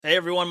Hey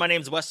everyone, my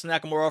name is Weston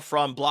Nakamura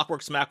from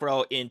Blockworks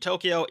Macro in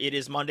Tokyo. It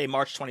is Monday,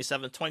 March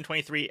 27th,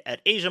 2023 at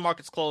Asia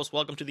Markets Close.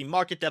 Welcome to the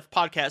Market Depth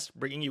Podcast,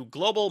 bringing you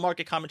global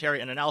market commentary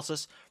and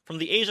analysis from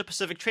the Asia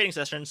Pacific trading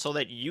session so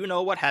that you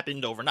know what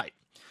happened overnight.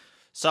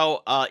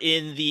 So,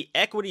 in the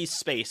equity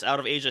space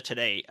out of Asia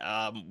today,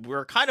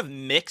 we're kind of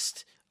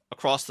mixed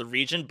across the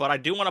region, but I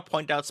do want to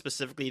point out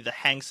specifically the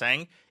Hang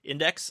Seng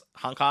Index,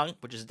 Hong Kong,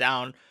 which is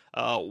down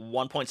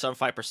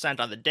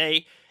 1.75% on the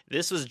day.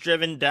 This was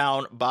driven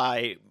down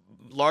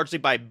largely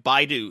by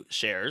Baidu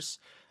shares,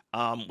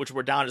 which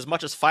were down as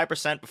much as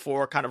 5%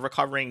 before kind of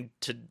recovering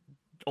to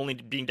only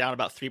being down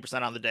about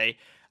 3% on the day.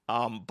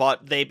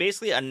 But they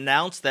basically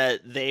announced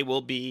that they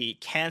will be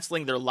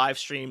canceling their live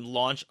stream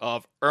launch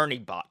of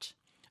ErnieBot.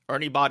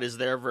 ErnieBot is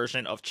their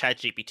version of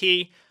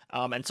ChatGPT.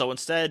 And so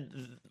instead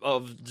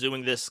of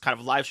doing this kind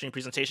of live stream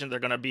presentation, they're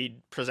going to be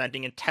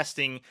presenting and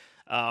testing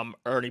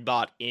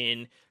ErnieBot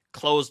in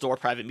closed door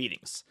private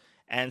meetings.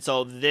 And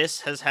so this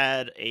has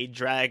had a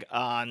drag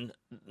on,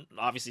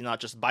 obviously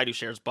not just Baidu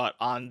shares, but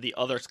on the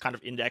other kind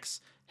of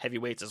index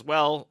heavyweights as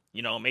well.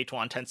 You know,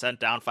 Meituan, Tencent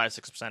down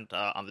 5-6%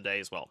 on the day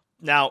as well.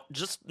 Now,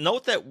 just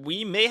note that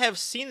we may have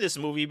seen this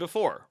movie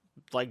before,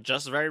 like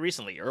just very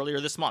recently,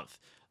 earlier this month,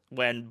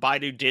 when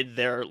Baidu did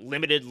their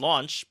limited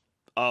launch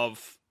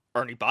of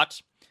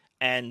ErnieBot,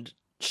 and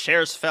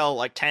shares fell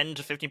like 10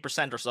 to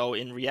 15% or so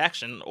in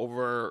reaction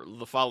over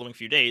the following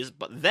few days,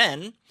 but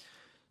then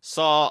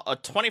saw a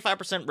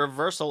 25%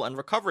 reversal and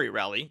recovery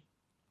rally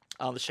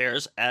on the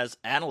shares as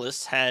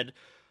analysts had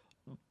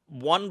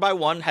one by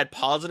one had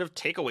positive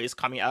takeaways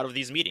coming out of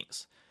these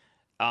meetings.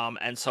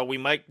 And so we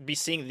might be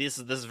seeing this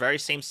very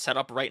same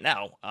setup right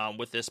now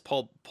with this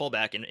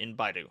pullback in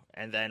Baidu,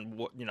 and then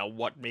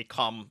what may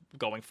come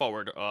going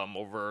forward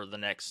over the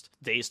next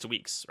days to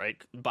weeks.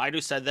 Right?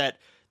 Baidu said that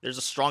there's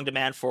a strong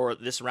demand for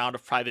this round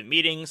of private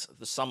meetings.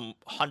 There's some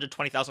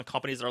 120,000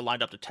 companies that are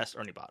lined up to test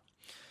ErnieBot,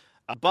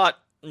 but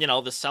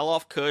the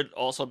sell-off could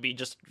also be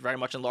just very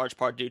much in large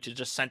part due to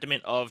just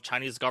sentiment of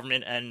Chinese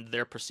government and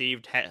their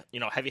perceived,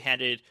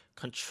 heavy-handed,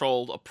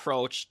 controlled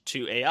approach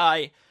to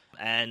AI,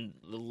 and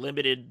the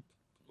limiting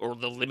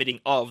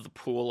of the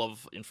pool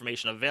of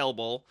information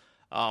available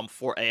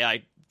for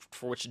AI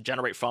for which to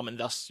generate from, and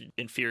thus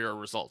inferior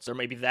results. There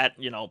may be that,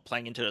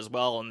 playing into it as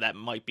well, and that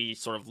might be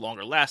sort of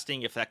longer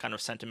lasting if that kind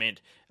of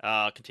sentiment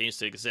continues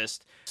to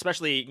exist,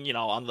 especially,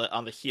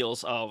 on the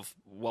heels of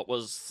what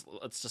was,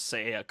 let's just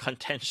say, a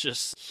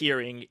contentious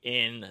hearing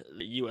in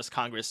the U.S.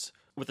 Congress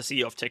with the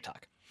CEO of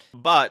TikTok.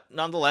 But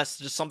nonetheless,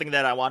 just something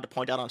that I wanted to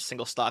point out on a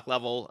single stock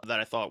level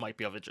that I thought might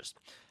be of interest.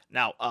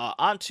 Now,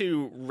 on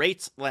to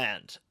rates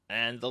land,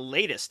 and the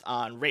latest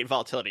on rate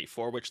volatility,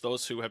 for which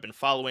those who have been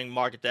following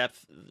Market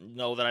Depth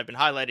know that I've been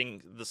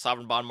highlighting the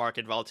sovereign bond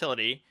market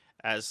volatility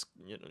as,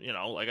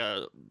 like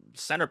a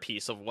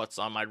centerpiece of what's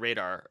on my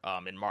radar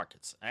in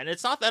markets. And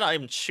it's not that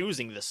I'm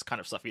choosing this kind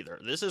of stuff either.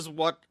 This is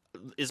what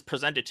is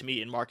presented to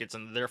me in markets,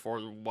 and therefore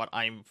what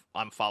I'm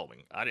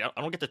following. I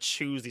don't get to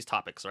choose these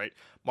topics, right?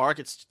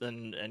 Markets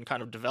and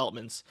kind of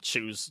developments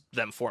choose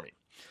them for me.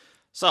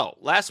 So,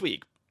 last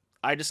week,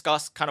 I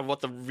discussed kind of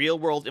what the real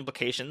world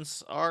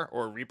implications are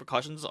or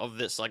repercussions of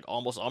this like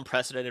almost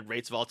unprecedented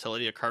rates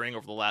volatility occurring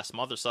over the last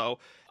month or so.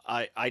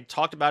 I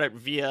talked about it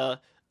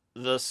via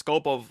the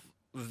scope of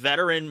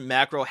veteran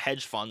macro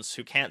hedge funds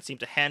who can't seem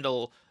to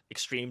handle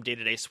extreme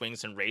day-to-day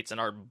swings in rates and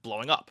are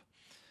blowing up.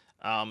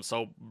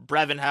 So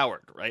Brevin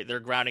Howard, right?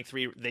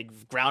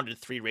 They've grounded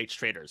 3 rates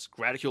traders.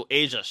 Gratitude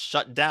Asia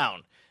shut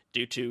down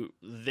due to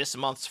this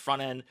month's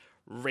front-end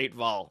rate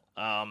vol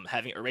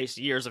having erased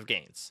years of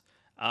gains.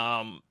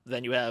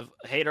 Then you have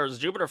Hader's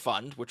Jupiter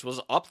Fund, which was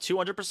up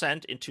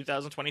 200% in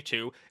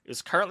 2022,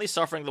 is currently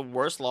suffering the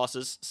worst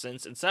losses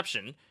since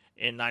inception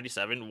in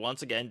 97,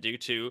 once again due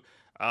to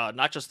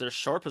not just their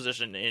short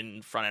position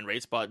in front-end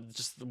rates, but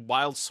just the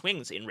wild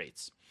swings in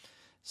rates.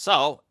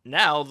 So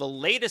now the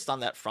latest on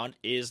that front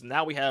is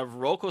now we have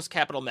Roko's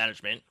Capital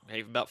Management,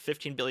 okay, about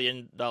 $15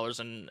 billion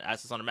in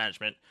assets under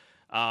management,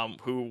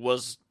 who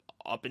was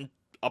up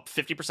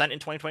 50% in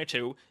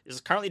 2022, is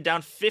currently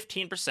down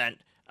 15%.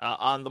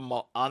 On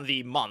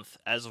the month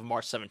as of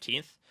March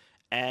 17th,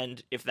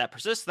 and if that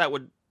persists, that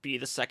would be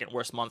the second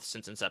worst month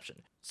since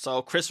inception.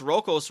 So Chris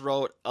Rokos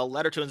wrote a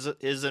letter to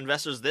his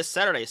investors this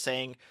Saturday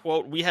saying,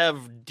 quote, "We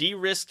have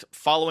de-risked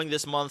following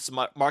this month's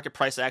market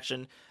price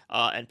action,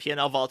 and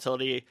P&L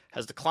volatility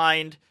has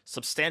declined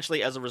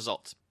substantially as a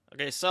result."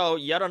 Okay, so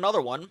yet another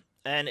one,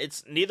 and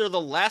it's neither the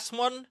last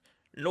one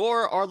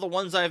nor are the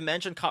ones I've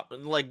mentioned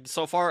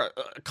so far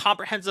a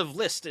comprehensive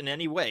list in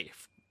any way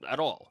at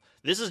all.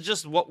 This is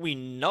just what we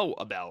know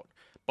about,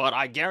 but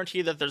I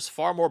guarantee that there's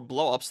far more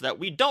blowups that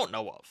we don't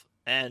know of.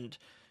 And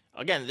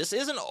again, this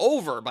isn't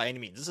over by any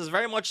means. This is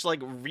very much like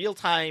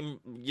real-time,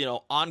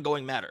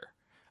 ongoing matter.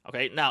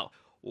 Okay, now,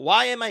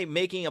 why am I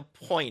making a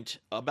point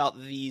about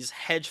these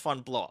hedge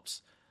fund blowups?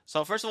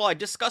 So first of all, I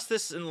discussed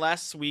this in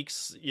last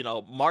week's,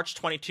 March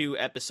 22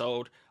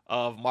 episode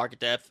of Market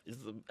Depth.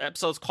 The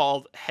episode's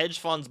called Hedge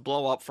Funds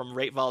Blow Up from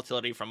Rate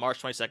Volatility from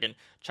March 22nd.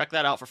 Check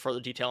that out for further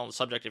detail on the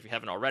subject if you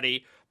haven't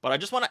already. But I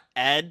just want to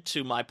add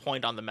to my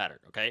point on the matter,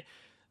 okay?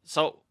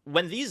 So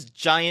when these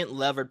giant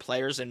levered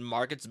players in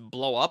markets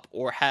blow up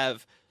or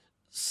have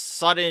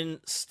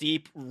sudden,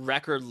 steep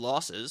record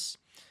losses,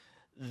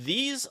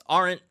 these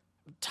aren't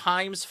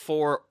times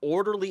for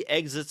orderly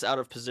exits out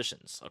of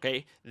positions,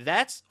 okay?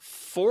 That's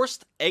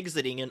forced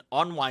exiting and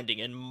unwinding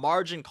and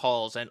margin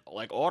calls and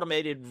like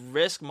automated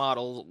risk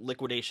model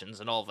liquidations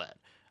and all that.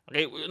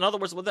 Okay, in other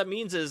words, what that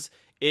means is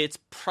it's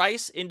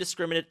price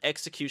indiscriminate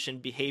execution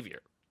behavior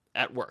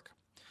at work.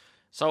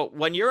 So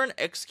when you're an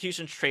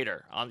execution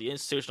trader on the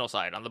institutional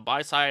side, on the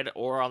buy side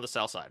or on the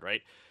sell side,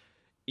 right?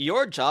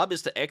 Your job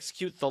is to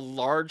execute the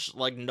large,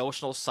 like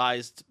notional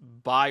sized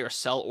buy or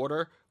sell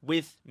order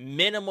with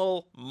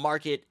minimal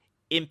market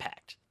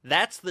impact.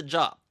 That's the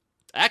job.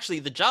 Actually,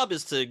 the job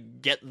is to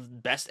get the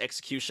best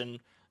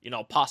execution,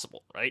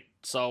 possible, right?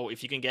 So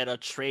if you can get a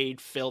trade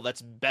fill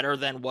that's better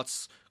than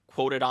what's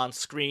quoted on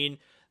screen,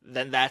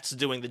 then that's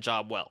doing the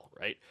job well,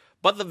 right?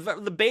 But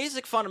the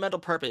basic fundamental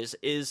purpose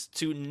is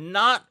to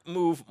not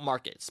move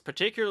markets,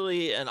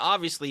 particularly and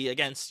obviously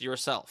against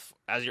yourself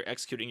as you're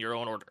executing your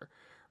own order,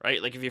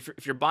 right? Like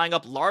if you're buying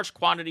up large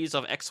quantities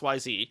of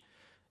XYZ,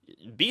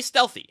 be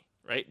stealthy,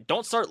 right?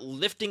 Don't start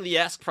lifting the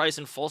ask price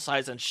in full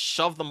size and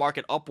shove the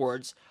market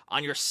upwards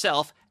on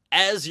yourself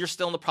as you're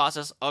still in the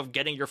process of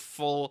getting your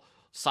full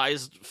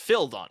sized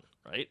fill done,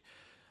 right?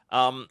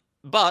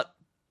 But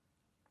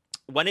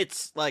when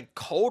it's like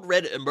code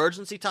red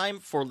emergency time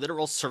for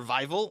literal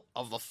survival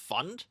of the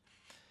fund,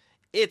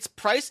 it's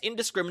price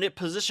indiscriminate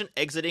position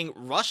exiting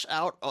rush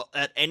out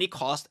at any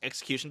cost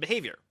execution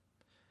behavior.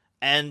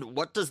 And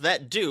what does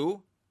that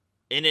do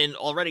in an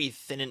already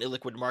thin and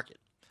illiquid market?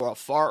 Or a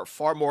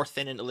far more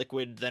thin and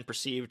illiquid than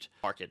perceived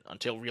market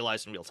until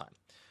realized in real time.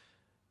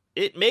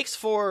 It makes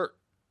for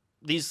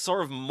these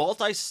sort of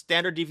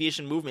multi-standard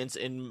deviation movements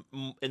in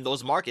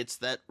those markets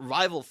that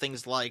rival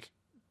things like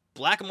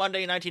Black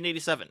Monday in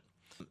 1987.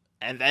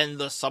 And then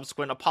the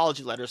subsequent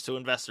apology letters to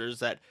investors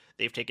that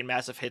they've taken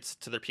massive hits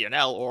to their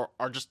P&L or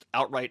are just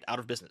outright out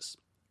of business,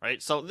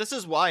 right? So this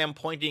is why I'm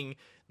pointing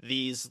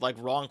these like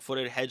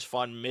wrong-footed hedge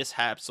fund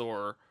mishaps,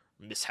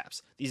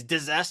 these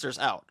disasters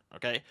out,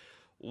 okay?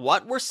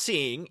 What we're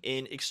seeing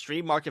in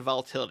extreme market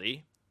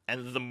volatility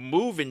and the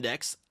MOVE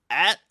index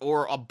at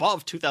or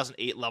above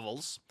 2008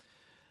 levels,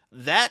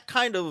 that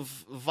kind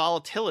of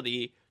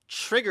volatility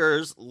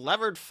triggers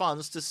levered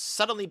funds to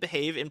suddenly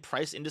behave in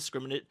price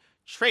indiscriminate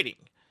trading.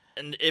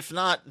 And if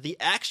not, the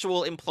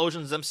actual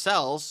implosions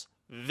themselves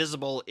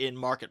visible in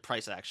market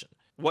price action.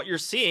 What you're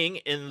seeing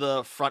in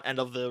the front end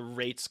of the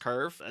rates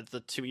curve at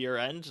the 2-year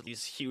end,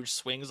 these huge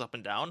swings up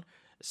and down,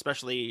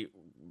 especially,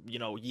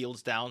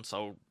 yields down,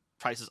 so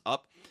prices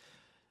up,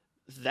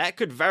 that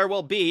could very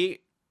well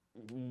be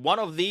one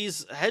of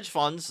these hedge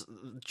funds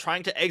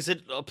trying to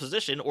exit a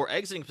position or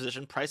exiting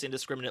position price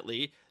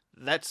indiscriminately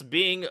that's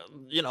being,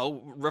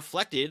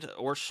 reflected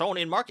or shown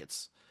in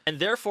markets. And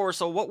therefore,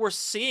 so what we're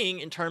seeing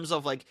in terms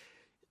of like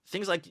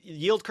things like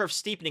yield curve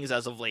steepenings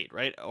as of late,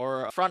 right?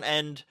 Or front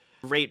end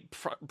rate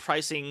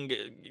pricing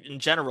in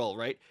general,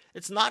 right?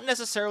 It's not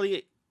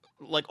necessarily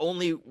like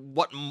only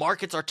what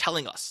markets are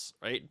telling us,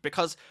 right?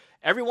 Because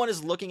everyone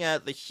is looking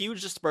at the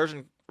huge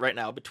dispersion right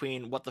now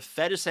between what the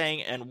Fed is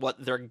saying and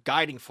what they're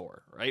guiding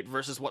for, right?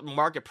 Versus what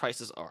market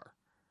prices are,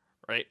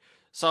 right?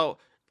 So,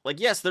 like,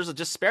 yes, there's a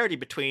disparity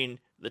between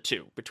the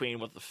two, between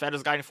what the Fed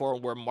is guiding for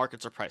and where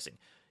markets are pricing.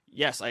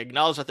 Yes, I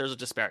acknowledge that there's a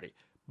disparity,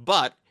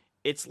 but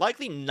it's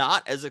likely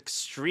not as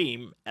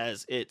extreme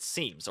as it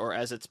seems or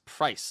as it's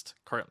priced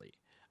currently,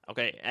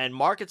 okay? And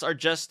markets are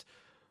just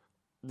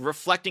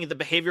reflecting the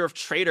behavior of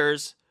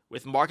traders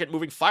with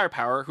market-moving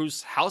firepower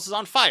whose house is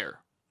on fire,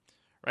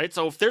 right?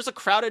 So if there's a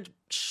crowded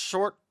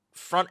short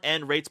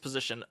front-end rates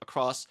position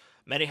across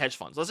many hedge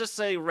funds, let's just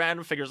say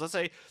random figures, let's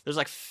say there's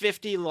like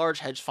 50 large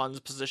hedge funds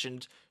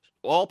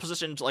all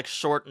positioned like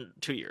short in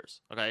 2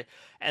 years, okay?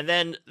 And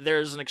then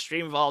there's an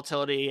extreme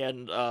volatility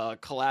and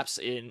collapse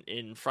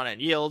in front-end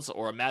yields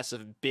or a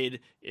massive bid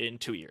in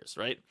 2 years,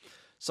 right?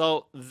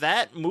 So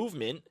that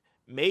movement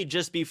may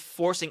just be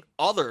forcing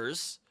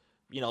others,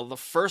 the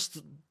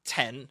first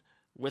 10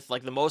 with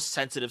like the most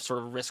sensitive sort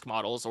of risk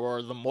models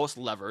or the most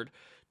levered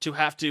to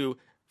have to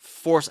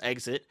force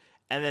exit,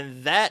 and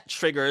then that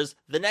triggers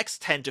the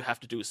next 10 to have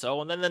to do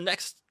so, and then the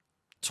next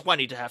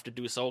 20 to have to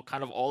do so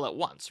kind of all at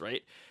once,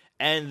 right?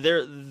 And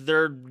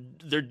they're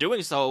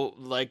doing so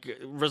like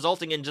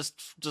resulting in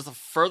just a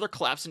further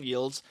collapse in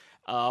yields,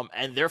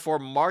 and therefore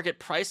market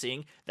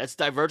pricing that's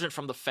divergent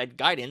from the Fed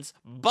guidance,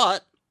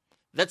 but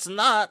that's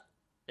not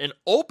an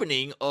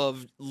opening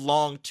of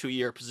long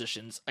 2-year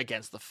positions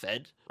against the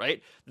Fed,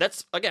 right?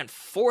 That's, again,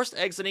 forced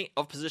exiting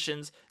of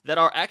positions that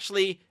are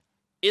actually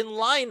in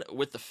line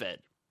with the Fed,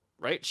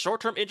 right?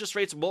 Short-term interest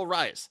rates will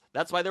rise.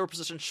 That's why they were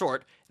positioned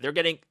short. They're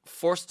getting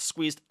forced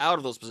squeezed out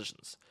of those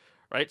positions,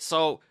 right?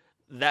 So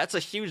that's a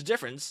huge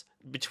difference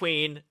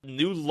between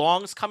new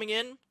longs coming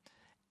in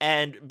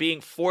and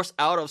being forced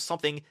out of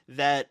something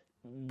that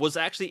was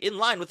actually in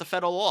line with the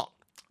Fed all along.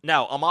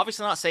 Now, I'm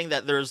obviously not saying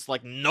that there's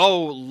like no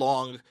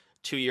long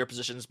 2-year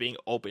positions being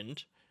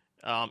opened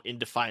in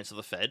defiance of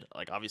the Fed.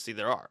 Like, obviously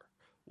there are.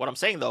 What I'm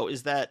saying, though,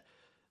 is that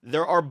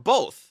there are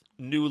both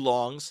new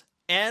longs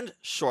and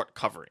short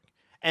covering.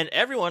 And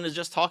everyone is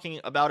just talking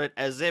about it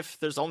as if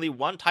there's only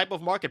one type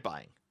of market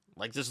buying.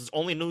 Like, this is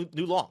only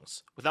new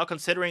longs, without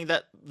considering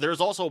that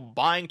there's also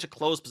buying to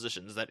close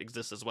positions that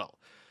exist as well.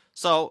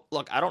 So,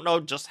 look, I don't know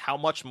just how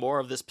much more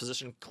of this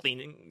position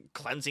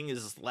cleansing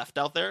is left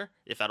out there,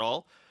 if at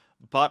all,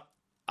 but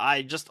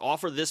I just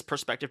offer this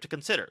perspective to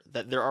consider,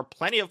 that there are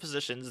plenty of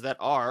positions that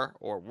are,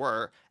 or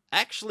were,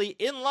 actually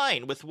in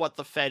line with what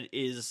the Fed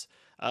is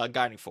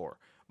guiding for.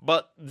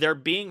 But they're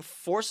being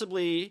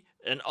forcibly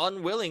and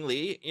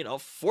unwillingly,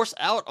 forced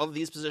out of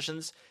these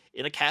positions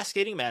in a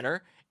cascading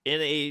manner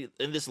in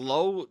this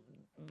low,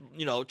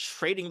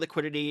 trading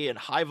liquidity and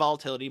high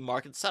volatility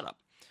market setup.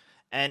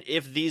 And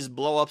if these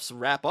blowups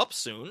wrap up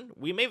soon,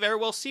 we may very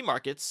well see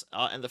markets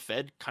and the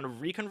Fed kind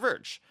of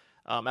reconverge,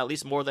 at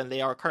least more than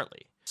they are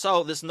currently.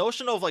 So this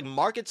notion of like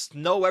markets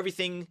know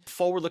everything,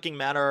 forward-looking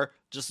manner,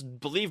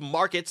 just believe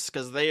markets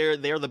because they're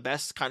the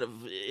best kind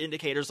of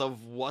indicators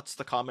of what's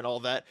to come and all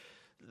that,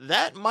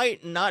 that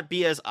might not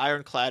be as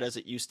ironclad as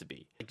it used to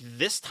be. Like,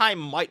 this time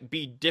might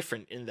be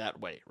different in that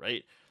way,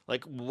 right?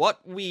 Like,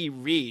 what we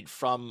read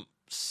from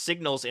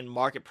signals in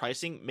market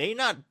pricing may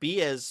not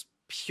be as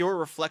pure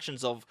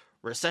reflections of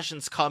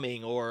recessions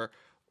coming or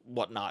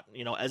whatnot,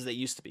 as they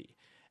used to be.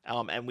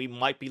 And we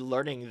might be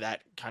learning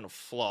that kind of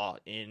flaw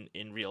in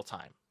real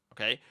time.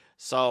 Okay,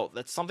 so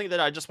that's something that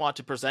I just want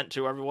to present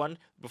to everyone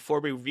before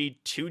we read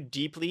too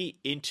deeply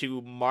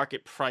into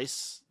market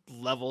price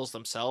levels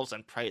themselves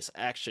and price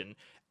action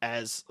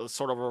as a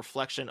sort of a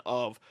reflection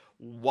of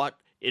what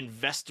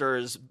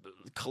investors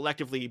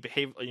collectively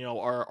behave,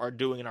 are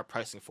doing and are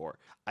pricing for.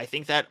 I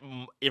think that,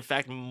 in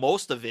fact,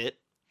 most of it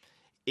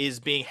is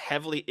being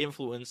heavily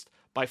influenced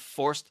by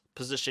forced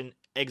position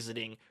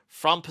exiting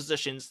from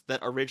positions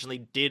that originally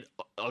did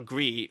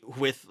agree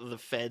with the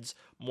Fed's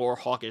more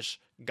hawkish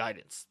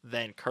guidance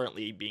than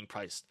currently being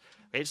priced.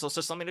 Okay, so it's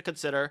just something to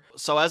consider.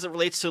 So as it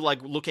relates to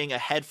like looking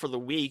ahead for the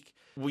week,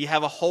 we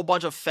have a whole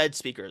bunch of Fed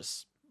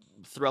speakers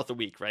throughout the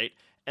week, right?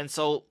 And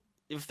so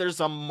if there's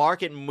a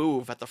market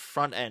move at the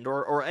front end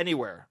or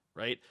anywhere,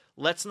 right,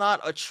 let's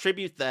not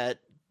attribute that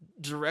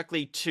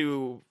directly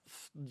to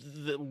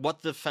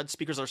what the Fed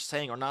speakers are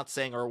saying or not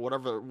saying or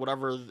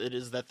whatever it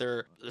is that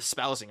they're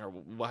espousing or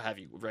what have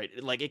you, right?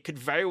 Like, it could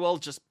very well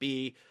just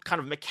be kind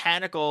of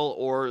mechanical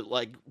or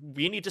like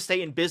we need to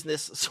stay in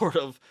business sort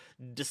of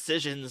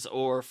decisions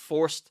or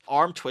forced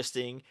arm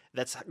twisting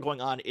that's going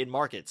on in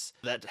markets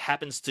that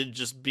happens to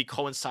just be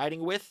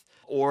coinciding with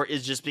or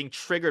is just being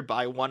triggered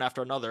by one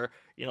after another,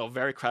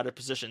 very crowded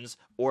positions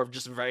or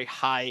just very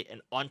high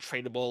and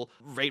untradeable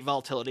rate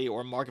volatility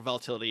or market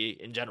volatility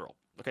in general.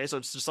 Okay, so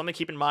it's just something to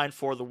keep in mind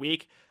for the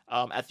week.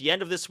 At the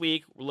end of this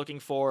week, we're looking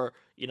for,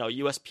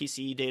 US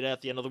PCE data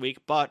at the end of the week,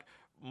 but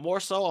more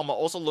so, I'm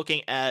also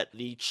looking at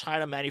the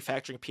China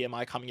manufacturing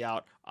PMI coming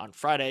out on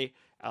Friday.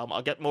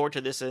 I'll get more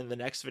to this in the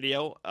next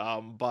video,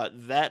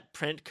 but that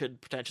print could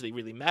potentially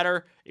really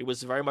matter. It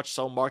was very much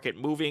so market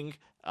moving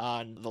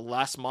on the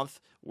last month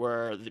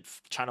where the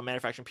China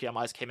manufacturing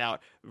PMIs came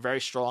out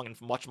very strong and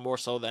much more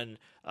so than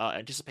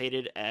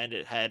anticipated, and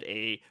it had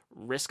a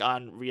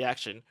risk-on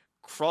reaction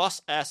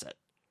cross-asset.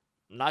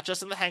 Not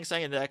just in the Hang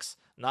Seng Index,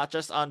 not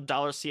just on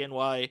dollar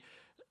CNY,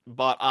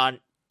 but on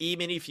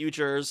E-mini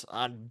futures,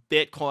 on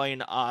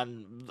Bitcoin,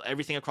 on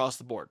everything across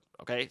the board.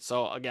 Okay,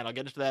 so again, I'll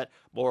get into that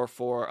more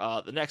for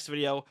the next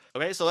video.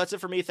 Okay, so that's it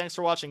for me. Thanks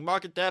for watching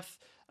Market Depth.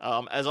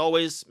 As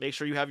always, make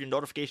sure you have your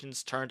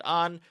notifications turned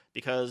on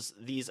because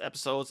these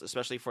episodes,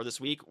 especially for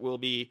this week, will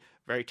be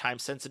very time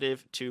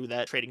sensitive to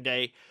that trading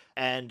day.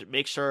 And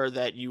make sure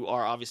that you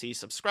are obviously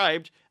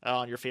subscribed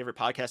on your favorite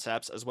podcast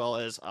apps as well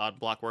as on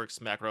Blockworks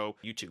Macro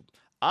YouTube.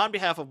 On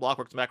behalf of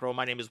Blockworks Macro,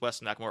 my name is Wes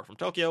Nakamura from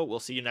Tokyo. We'll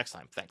see you next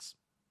time. Thanks.